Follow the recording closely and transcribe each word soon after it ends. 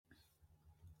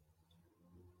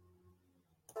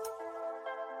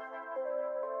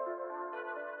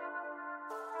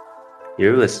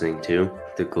You're listening to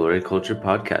the Glory Culture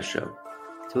Podcast Show.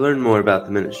 To learn more about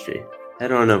the ministry,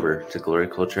 head on over to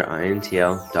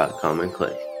glorycultureintl.com and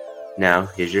click. Now,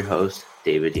 here's your host,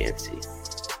 David Yancey.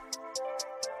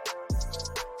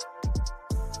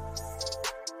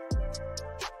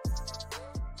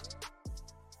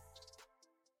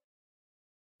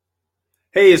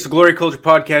 Hey, it's the Glory Culture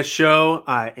Podcast Show.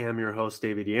 I am your host,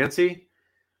 David Yancey.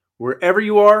 Wherever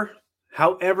you are,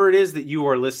 however it is that you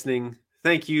are listening,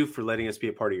 thank you for letting us be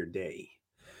a part of your day.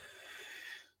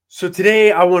 So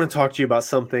today I want to talk to you about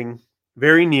something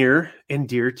very near and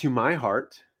dear to my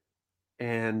heart.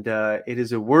 And it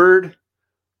is a word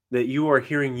that you are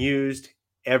hearing used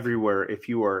everywhere. If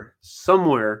you are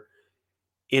somewhere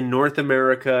in North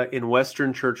America, in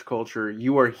Western church culture,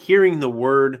 you are hearing the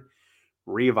word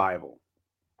revival.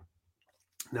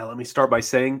 Now, let me start by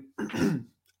saying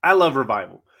I love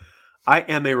revival. I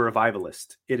am a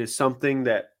revivalist. It is something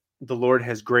that the Lord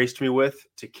has graced me with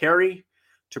to carry,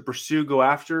 to pursue, go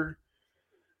after.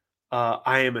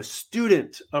 I am a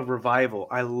student of revival.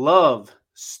 I love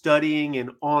studying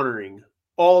and honoring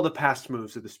all the past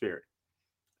moves of the Spirit.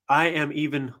 I am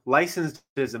even licensed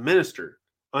as a minister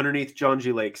underneath John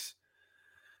G. Lake's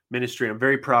ministry. I'm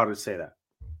very proud to say that.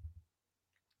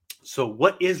 So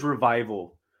what is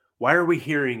revival? Why are we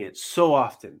hearing it so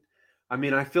often? I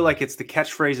mean, I feel like it's the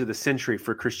catchphrase of the century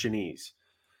for Christianese.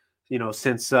 You know,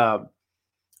 since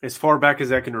as far back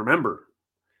as I can remember,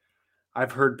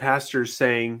 I've heard pastors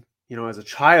saying, you know, as a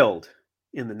child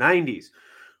in the 90s,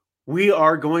 we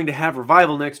are going to have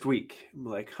revival next week. I'm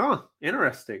like,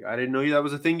 interesting. I didn't know that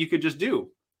was a thing you could just do.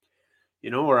 You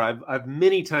know, or I've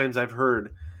many times I've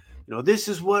heard, you know, this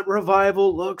is what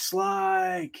revival looks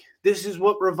like. This is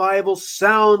what revival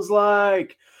sounds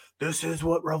like. This is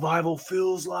what revival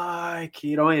feels like,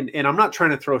 you know, and I'm not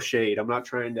trying to throw shade. I'm not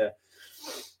trying to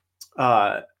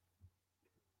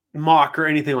mock or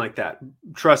anything like that.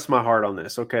 Trust my heart on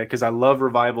this, okay? Because I love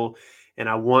revival and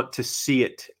I want to see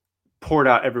it poured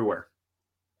out everywhere.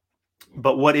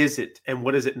 But what is it and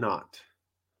what is it not?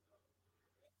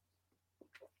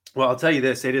 Well, I'll tell you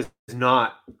this. It is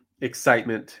not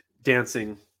excitement,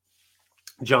 dancing,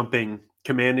 jumping,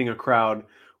 commanding a crowd,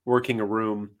 working a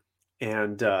room,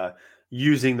 and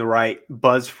using the right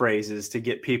buzz phrases to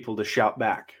get people to shout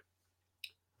back.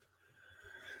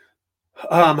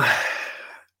 A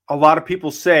lot of people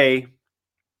say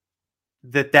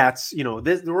that's, you know,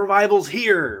 the revival's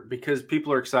here because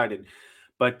people are excited.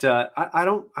 But I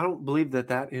don't believe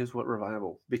that is what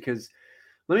revival, because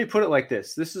let me put it like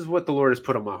this. This is what the Lord has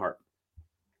put on my heart.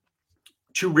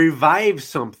 To revive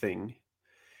something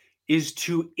is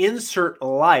to insert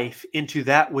life into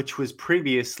that which was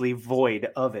previously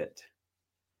void of it.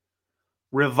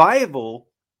 Revival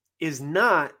is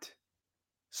not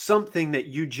something that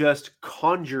you just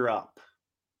conjure up.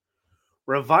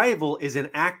 Revival is an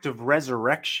act of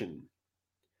resurrection.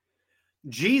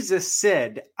 Jesus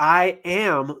said, I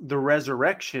am the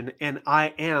resurrection and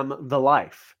I am the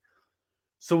life.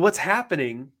 So what's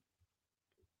happening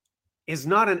is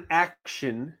not an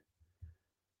action,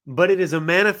 but it is a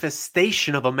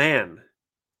manifestation of a man,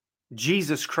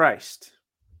 Jesus Christ.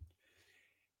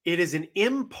 It is an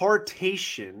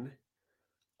impartation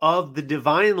of the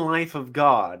divine life of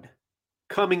God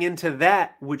coming into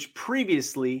that which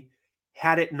previously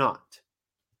had it not.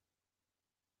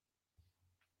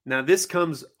 Now, this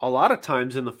comes a lot of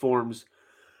times in the forms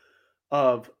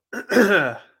of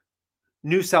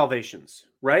new salvations,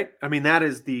 right? I mean, that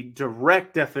is the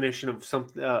direct definition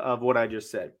of what I just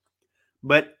said.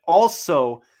 But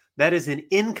also, that is an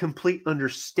incomplete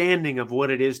understanding of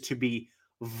what it is to be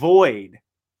void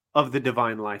of the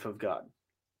divine life of God.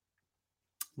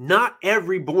 Not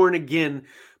every born-again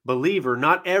believer,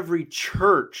 not every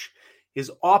church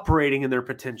is operating in their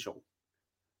potential.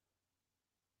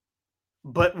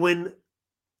 But when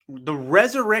the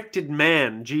resurrected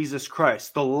man, Jesus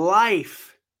Christ, the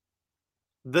life,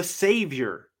 the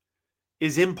Savior,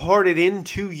 is imparted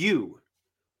into you,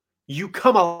 you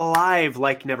come alive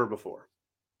like never before.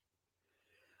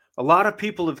 A lot of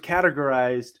people have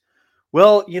categorized,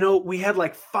 well, you know, we had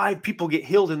like 5 people get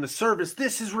healed in the service.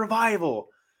 This is revival.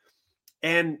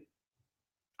 And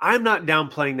I'm not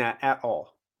downplaying that at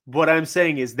all. What I'm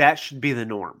saying is that should be the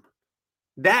norm.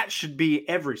 That should be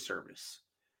every service.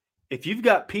 If you've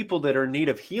got people that are in need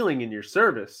of healing in your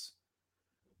service,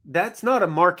 that's not a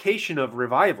marcation of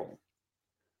revival.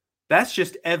 That's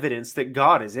just evidence that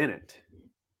God is in it.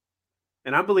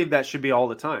 And I believe that should be all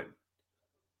the time.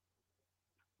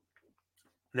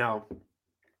 Now,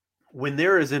 when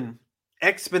there is an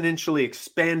exponentially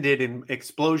expanded and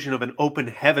explosion of an open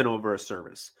heaven over a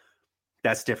service,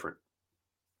 that's different.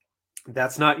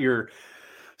 That's not your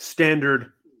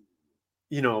standard,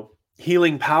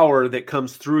 healing power that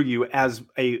comes through you as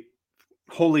a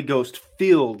Holy Ghost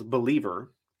filled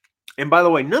believer. And by the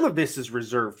way, none of this is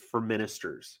reserved for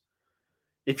ministers.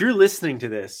 If you're listening to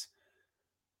this,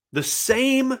 the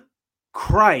same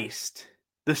Christ,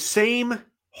 the same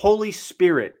Holy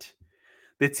Spirit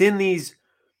that's in these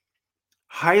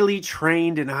highly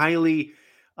trained and highly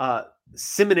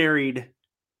seminaried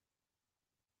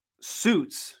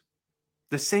suits,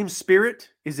 the same Spirit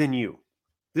is in you.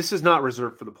 This is not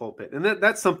reserved for the pulpit. And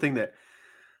that's something that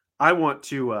I want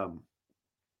to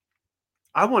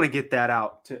get that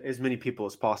out to as many people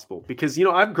as possible, because,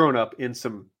 I've grown up in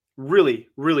some really,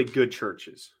 really good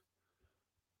churches.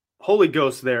 Holy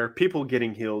Ghost there, people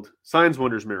getting healed, signs,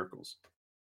 wonders, miracles.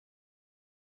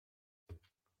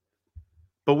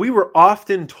 But we were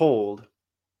often told,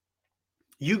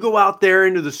 you go out there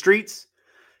into the streets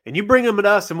and you bring them to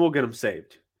us and we'll get them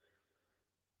saved.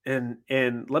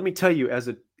 And let me tell you, as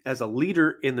a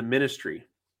leader in the ministry,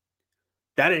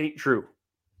 that ain't true.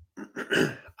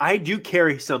 I do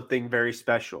carry something very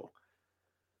special,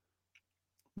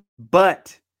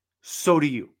 but so do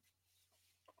you.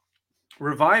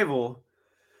 Revival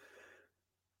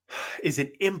is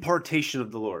an impartation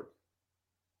of the Lord.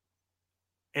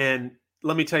 And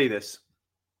let me tell you this.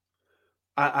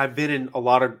 I've been in a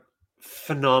lot of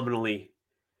phenomenally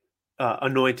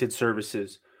anointed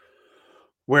services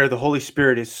where the Holy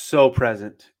Spirit is so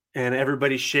present and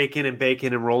everybody's shaking and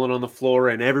baking and rolling on the floor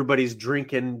and everybody's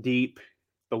drinking deep.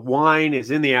 The wine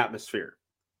is in the atmosphere.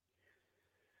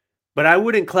 But I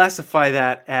wouldn't classify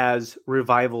that as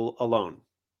revival alone.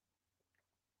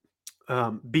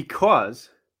 Because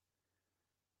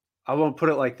I won't put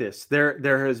it like this.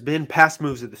 There has been past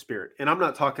moves of the Spirit. And I'm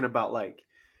not talking about like,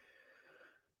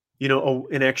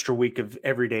 an extra week of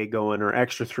every day going or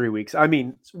extra 3 weeks. I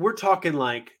mean, we're talking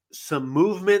like some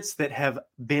movements that have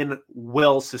been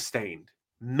well sustained,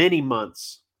 many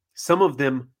months, some of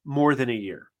them more than a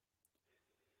year.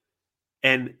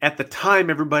 And at the time,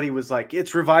 everybody was like,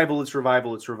 it's revival, it's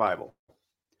revival, it's revival.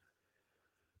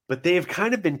 But they have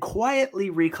kind of been quietly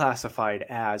reclassified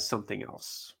as something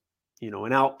else,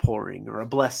 an outpouring or a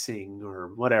blessing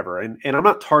or whatever. And I'm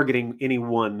not targeting any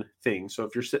one thing. So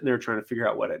if you're sitting there trying to figure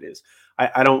out what it is,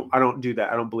 I don't do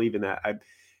that. I don't believe in that.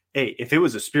 Hey, if it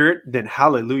was a spirit, then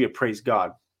hallelujah, praise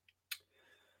God.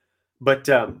 But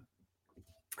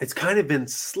it's kind of been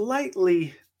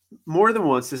slightly more than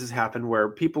once. This has happened where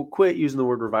people quit using the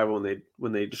word revival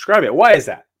when they describe it. Why is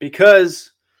that?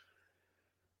 Because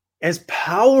as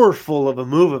powerful of a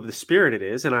move of the Spirit it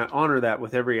is, and I honor that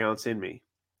with every ounce in me,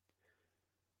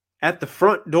 at the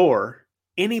front door,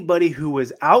 anybody who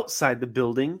was outside the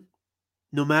building,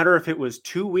 no matter if it was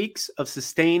 2 weeks of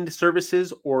sustained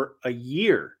services or a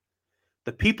year,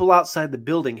 the people outside the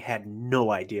building had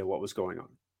no idea what was going on.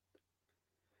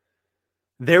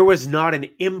 There was not an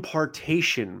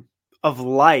impartation of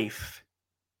life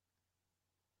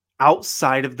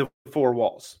outside of the four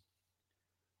walls.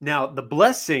 Now, the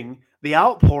blessing, the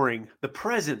outpouring, the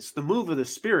presence, the move of the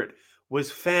Spirit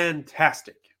was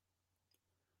fantastic.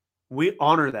 We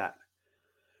honor that.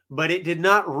 But it did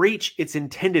not reach its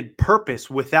intended purpose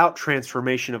without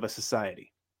transformation of a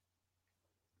society.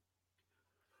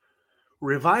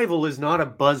 Revival is not a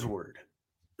buzzword.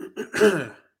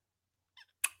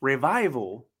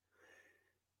 Revival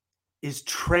is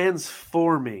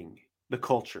transforming the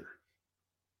culture.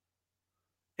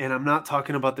 And I'm not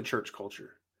talking about the church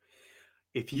culture.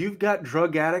 If you've got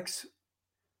drug addicts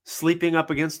sleeping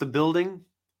up against the building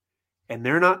and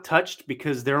they're not touched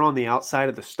because they're on the outside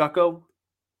of the stucco,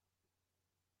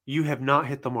 you have not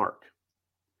hit the mark.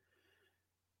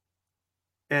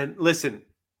 And listen,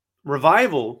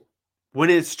 revival, when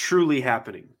it's truly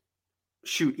happening,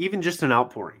 even just an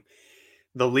outpouring,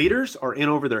 the leaders are in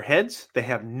over their heads. They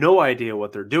have no idea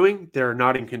what they're doing. They're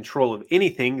not in control of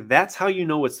anything. That's how you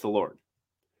know it's the Lord.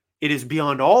 It is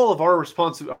beyond all of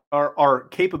our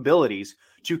capabilities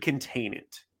to contain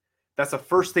it. That's the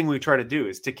first thing we try to do,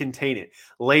 is to contain it,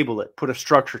 label it, put a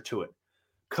structure to it,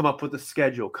 come up with a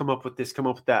schedule, come up with this, come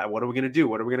up with that. What are we going to do?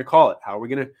 What are we going to call it? How are we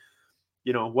going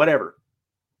to, whatever.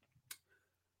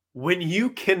 When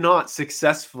you cannot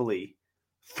successfully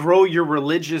throw your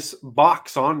religious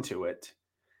box onto it,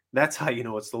 that's how you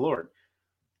know it's the Lord.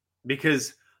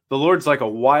 Because the Lord's like a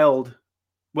wild...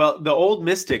 Well, the old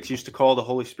mystics used to call the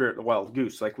Holy Spirit the wild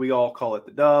goose. Like we all call it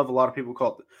the dove. A lot of people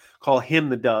call him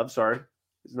the dove. Sorry.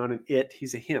 He's not an it.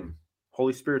 He's a him.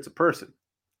 Holy Spirit's a person.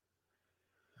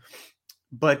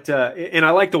 But, and I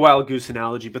like the wild goose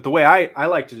analogy, but the way I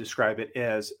like to describe it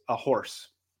as a horse.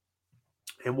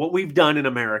 And what we've done in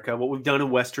America, what we've done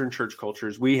in Western church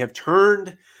cultures, we have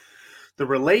turned the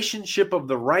relationship of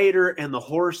the rider and the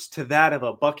horse to that of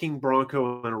a bucking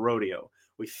bronco in a rodeo.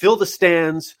 We fill the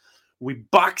stands, we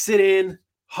box it in,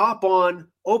 hop on,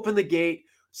 open the gate,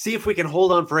 see if we can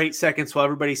hold on for 8 seconds while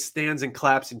everybody stands and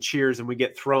claps and cheers and we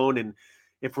get thrown. And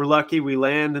if we're lucky, we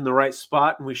land in the right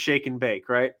spot and we shake and bake,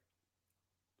 right?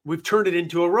 We've turned it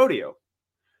into a rodeo.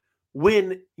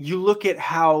 When you look at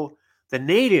how the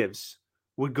natives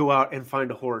would go out and find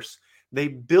a horse, they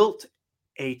built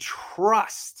a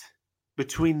trust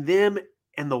between them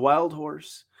and the wild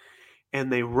horse,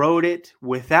 and they rode it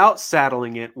without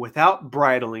saddling it, without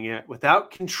bridling it,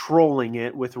 without controlling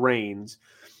it with reins,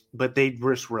 but they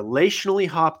just relationally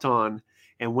hopped on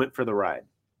and went for the ride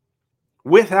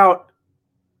without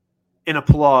an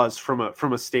applause from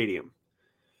a stadium.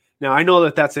 Now, I know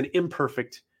that that's an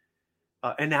imperfect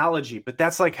analogy, but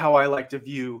that's like how I like to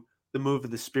view the move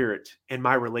of the Spirit and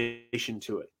my relation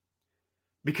to it.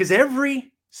 Because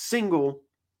every single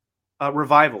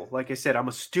revival, like I said, I'm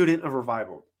a student of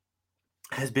revival,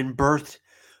 has been birthed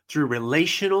through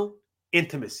relational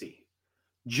intimacy.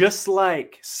 Just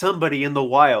like somebody in the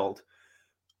wild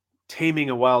taming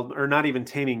a wild, or not even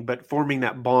taming, but forming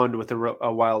that bond with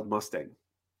a wild Mustang.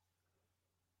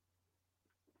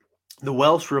 The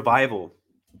Welsh revival,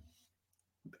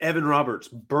 Evan Roberts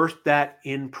birthed that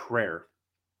in prayer.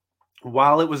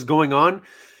 While it was going on,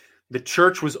 the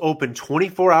church was open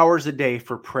 24 hours a day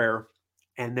for prayer,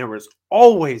 and there was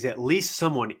always at least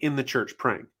someone in the church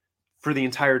praying for the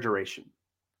entire duration.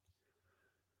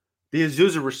 The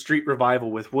Azusa Street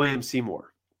revival with William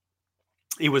Seymour.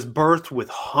 It was birthed with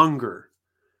hunger,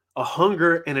 a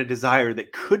hunger and a desire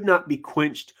that could not be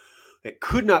quenched, that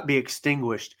could not be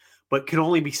extinguished, but could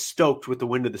only be stoked with the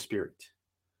wind of the Spirit.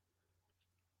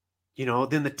 You know,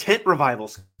 then the tent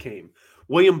revivals came.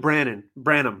 William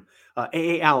Branham,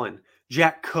 A.A. Allen,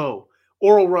 Jack Coe,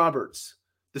 Oral Roberts.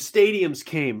 The stadiums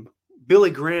came.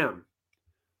 Billy Graham.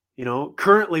 You know,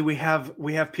 currently we have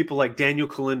people like Daniel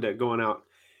Kalinda going out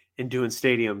and doing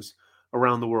stadiums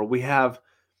around the world. We have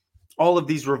all of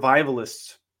these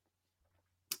revivalists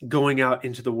going out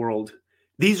into the world.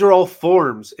 These are all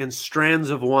forms and strands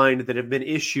of wine that have been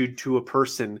issued to a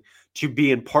person to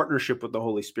be in partnership with the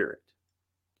Holy Spirit.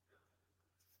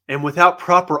 And without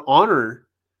proper honor,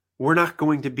 we're not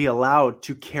going to be allowed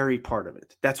to carry part of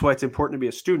it. That's why it's important to be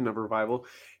a student of revival.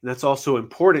 And that's also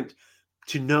important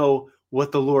to know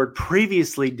what the Lord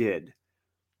previously did.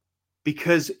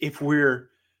 Because if we're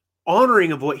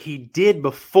honoring of what he did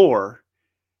before,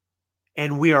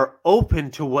 and we are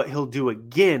open to what he'll do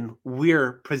again,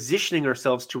 we're positioning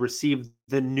ourselves to receive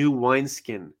the new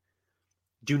wineskin.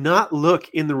 Do not look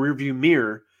in the rearview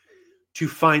mirror to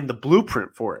find the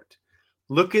blueprint for it.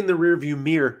 Look in the rearview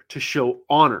mirror to show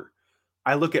honor.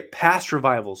 I look at past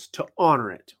revivals to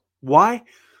honor it. Why?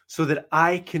 So that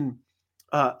I can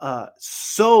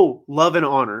sow love and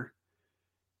honor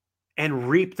and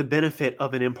reap the benefit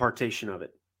of an impartation of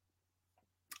it.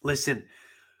 Listen,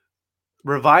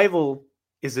 revival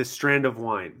is a strand of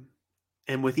wine,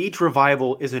 and with each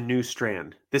revival is a new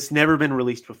strand that's never been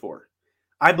released before.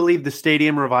 I believe the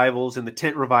stadium revivals and the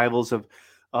tent revivals of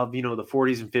the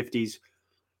 40s and 50s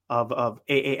of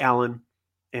A.A. Allen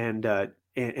and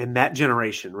that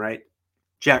generation, right?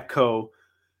 Jack Coe,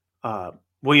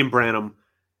 William Branham,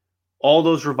 all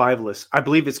those revivalists. I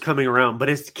believe it's coming around, but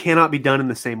it cannot be done in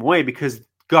the same way because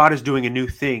God is doing a new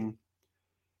thing.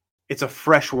 It's a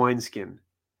fresh wineskin.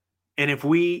 And if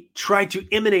we try to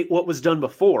imitate what was done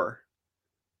before,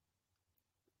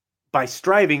 by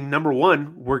striving, number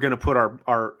one, we're going to put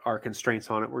our constraints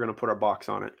on it. We're going to put our box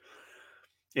on it.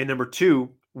 And number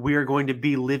two, we are going to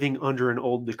be living under an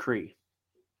old decree.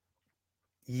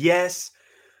 Yes,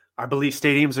 I believe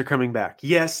stadiums are coming back.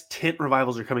 Yes, tent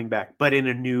revivals are coming back, but in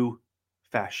a new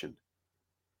fashion.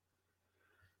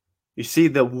 You see,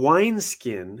 the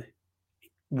wineskin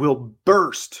will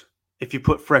burst if you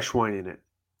put fresh wine in it.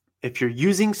 If you're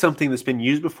using something that's been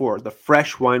used before, the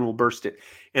fresh wine will burst it.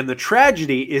 And the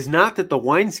tragedy is not that the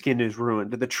wineskin is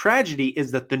ruined. The tragedy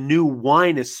is that the new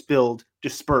wine is spilled,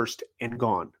 dispersed, and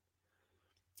gone.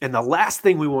 And the last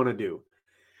thing we want to do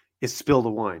is spill the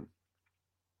wine.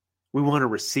 We want to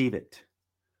receive it.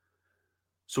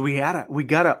 So we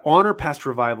gotta honor past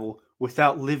revival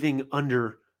without living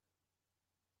under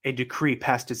a decree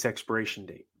past its expiration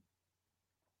date.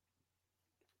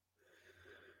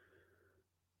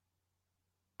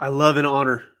 I love and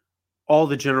honor all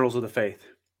the generals of the faith.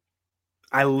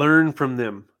 I learn from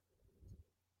them.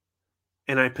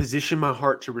 And I position my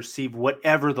heart to receive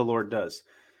whatever the Lord does.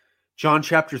 John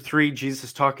chapter 3, Jesus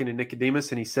is talking to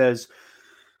Nicodemus, and he says,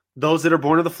 those that are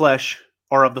born of the flesh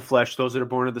are of the flesh. Those that are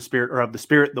born of the Spirit are of the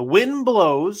Spirit. The wind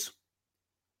blows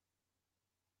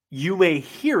you may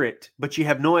hear it, but you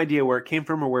have no idea where it came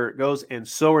from or where it goes. And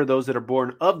so are those that are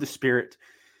born of the Spirit.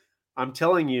 I'm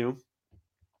telling you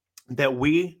that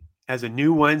we, as a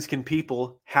new wineskin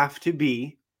people, have to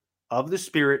be of the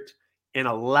Spirit and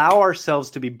allow ourselves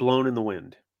to be blown in the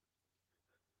wind.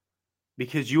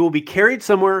 Because you will be carried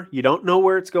somewhere. You don't know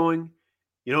where it's going.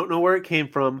 You don't know where it came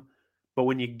from. But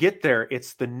when you get there,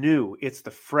 it's the new, it's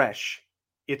the fresh,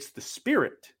 it's the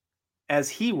Spirit as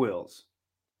He wills.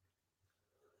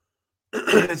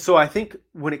 And so I think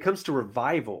when it comes to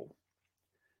revival,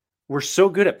 we're so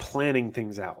good at planning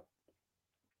things out.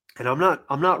 And I'm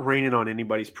not raining on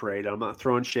anybody's parade. I'm not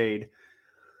throwing shade.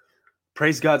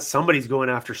 Praise God, somebody's going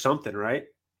after something, right?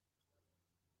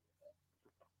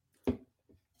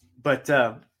 But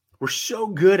we're so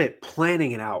good at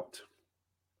planning it out.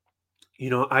 You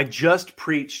know, I just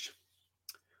preached.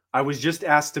 I was just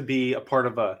asked to be a part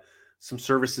of some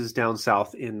services down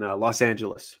south in Los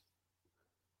Angeles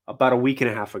about a week and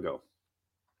a half ago.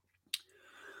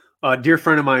 A dear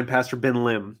friend of mine, Pastor Ben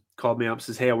Lim, called me up and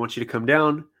says, "Hey, I want you to come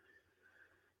down."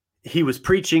 He was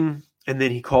preaching, and then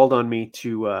he called on me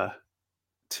to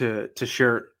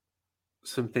share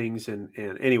some things. And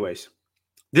anyways,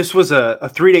 this was a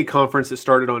 3-day conference that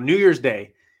started on New Year's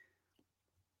Day,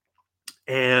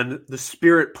 and the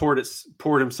Spirit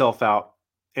poured Himself out,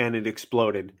 and it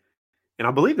exploded. And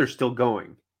I believe they're still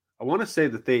going. I want to say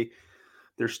that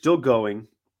they're still going.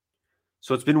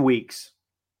 So it's been weeks.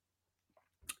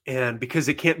 And because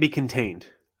it can't be contained,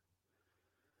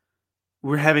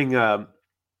 we're having an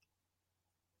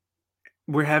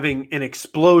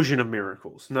explosion of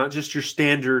miracles, not just your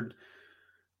standard,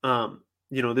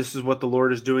 this is what the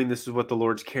Lord is doing. This is what the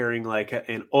Lord's carrying, like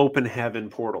an open heaven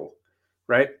portal,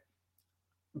 right?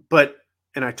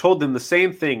 And I told them the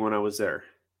same thing when I was there.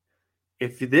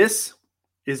 If this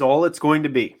is all it's going to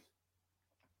be,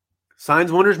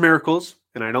 signs, wonders, miracles,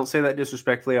 and I don't say that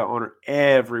disrespectfully, I honor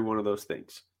every one of those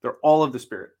things. They're all of the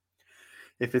Spirit.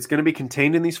 If it's going to be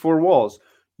contained in these 4 walls,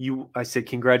 I said,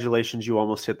 congratulations, you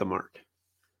almost hit the mark.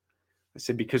 I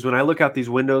said, because when I look out these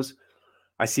windows,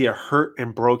 I see a hurt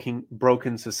and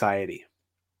broken society.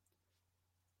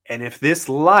 And if this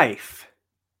life,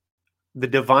 the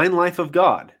divine life of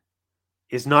God,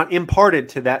 is not imparted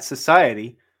to that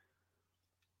society,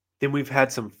 then we've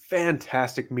had some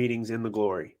fantastic meetings in the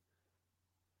glory.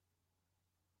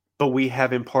 But we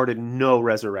have imparted no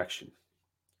resurrection.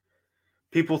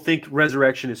 People think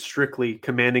resurrection is strictly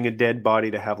commanding a dead body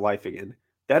to have life again.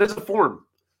 That is a form.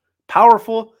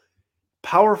 Powerful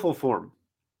form.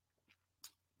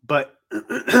 But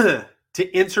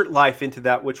to insert life into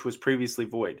that which was previously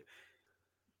void.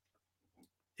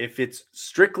 If it's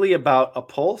strictly about a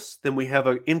pulse, then we have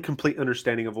an incomplete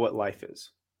understanding of what life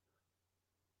is.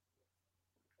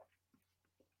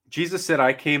 Jesus said,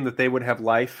 I came that they would have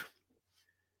life.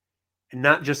 And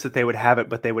not just that they would have it,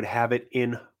 but they would have it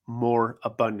in more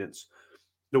abundance.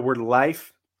 The word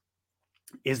life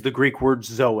is the Greek word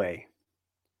zoe,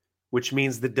 which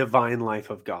means the divine life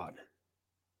of God.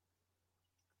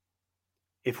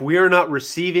 If we are not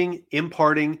receiving,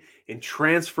 imparting, and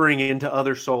transferring into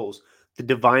other souls the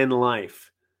divine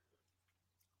life,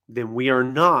 then we are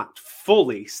not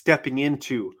fully stepping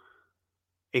into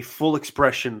a full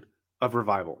expression of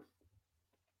revival.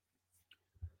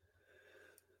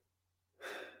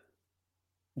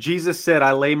 Jesus said,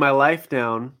 I lay my life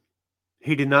down.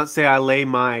 He did not say, I lay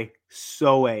my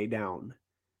zoe down.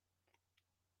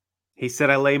 He said,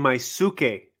 I lay my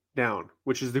suke down,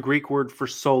 which is the Greek word for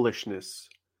soulishness.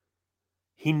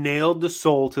 He nailed the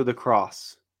soul to the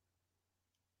cross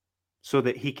so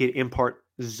that he could impart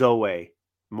zoe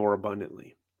more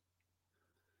abundantly.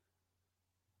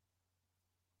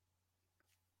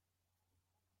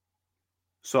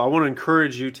 So I want to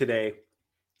encourage you today,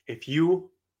 if you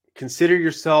consider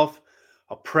yourself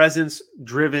a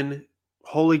presence-driven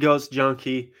Holy Ghost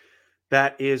junkie,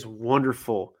 that is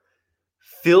wonderful.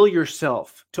 Fill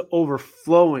yourself to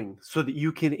overflowing so that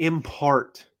you can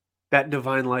impart that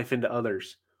divine life into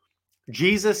others.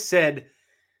 Jesus said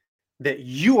that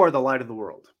you are the light of the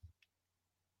world.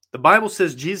 The Bible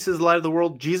says Jesus is the light of the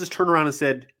world. Jesus turned around and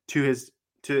said to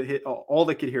all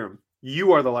that could hear him,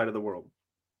 you are the light of the world.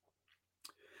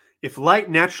 If light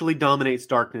naturally dominates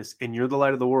darkness and you're the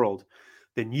light of the world,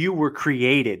 then you were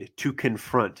created to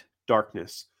confront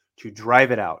darkness, to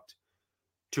drive it out,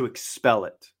 to expel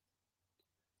it.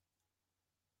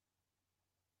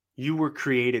 You were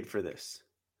created for this.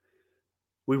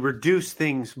 We reduce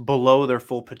things below their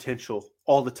full potential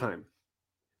all the time.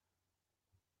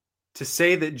 To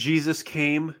say that Jesus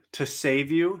came to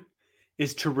save you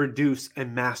is to reduce a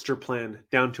master plan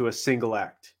down to a single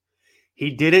act. He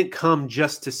didn't come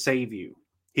just to save you.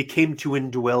 He came to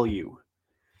indwell you.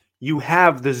 You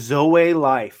have the Zoe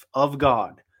life of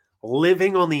God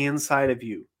living on the inside of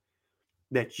you,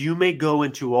 that you may go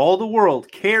into all the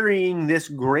world carrying this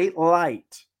great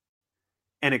light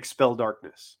and expel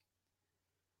darkness.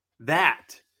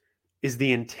 That is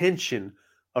the intention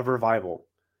of revival,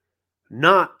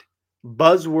 not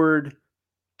buzzword,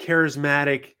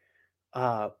 charismatic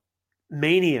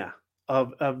mania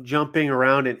of jumping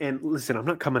around. And listen, I'm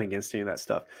not coming against any of that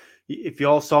stuff. If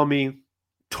y'all saw me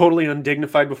totally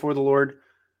undignified before the Lord,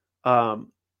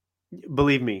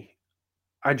 believe me,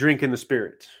 I drink in the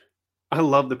Spirit. I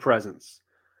love the presence.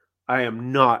 I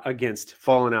am not against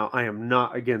falling out. I am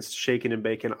not against shaking and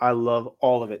baking. I love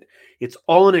all of it. It's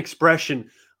all an expression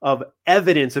of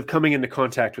evidence of coming into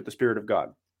contact with the Spirit of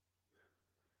God.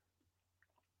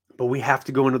 But we have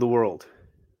to go into the world.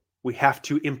 We have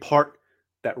to impart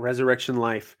that resurrection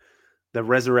life, the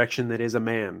resurrection that is a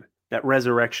man, that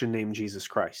resurrection named Jesus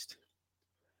Christ.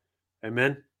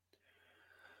 Amen.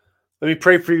 Let me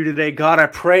pray for you today. God, I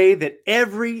pray that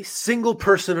every single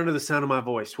person under the sound of my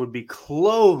voice would be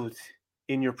clothed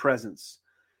in your presence,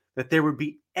 that there would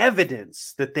be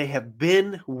evidence that they have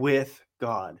been with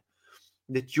God,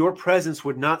 that your presence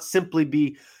would not simply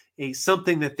be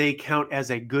something that they count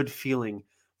as a good feeling.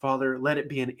 Father, let it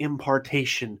be an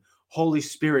impartation. Holy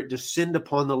Spirit, descend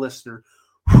upon the listener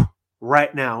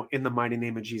right now in the mighty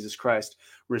name of Jesus Christ.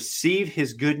 Receive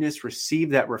his goodness, receive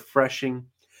that refreshing,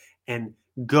 and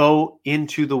go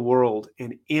into the world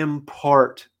and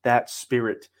impart that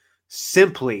Spirit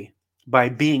simply by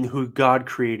being who God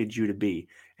created you to be.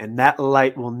 And that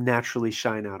light will naturally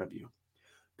shine out of you.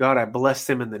 God, I bless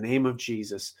them in the name of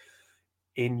Jesus.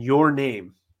 In your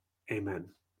name, amen.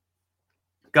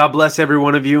 God bless every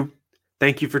one of you.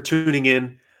 Thank you for tuning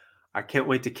in. I can't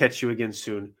wait to catch you again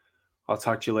soon. I'll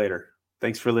talk to you later.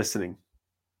 Thanks for listening.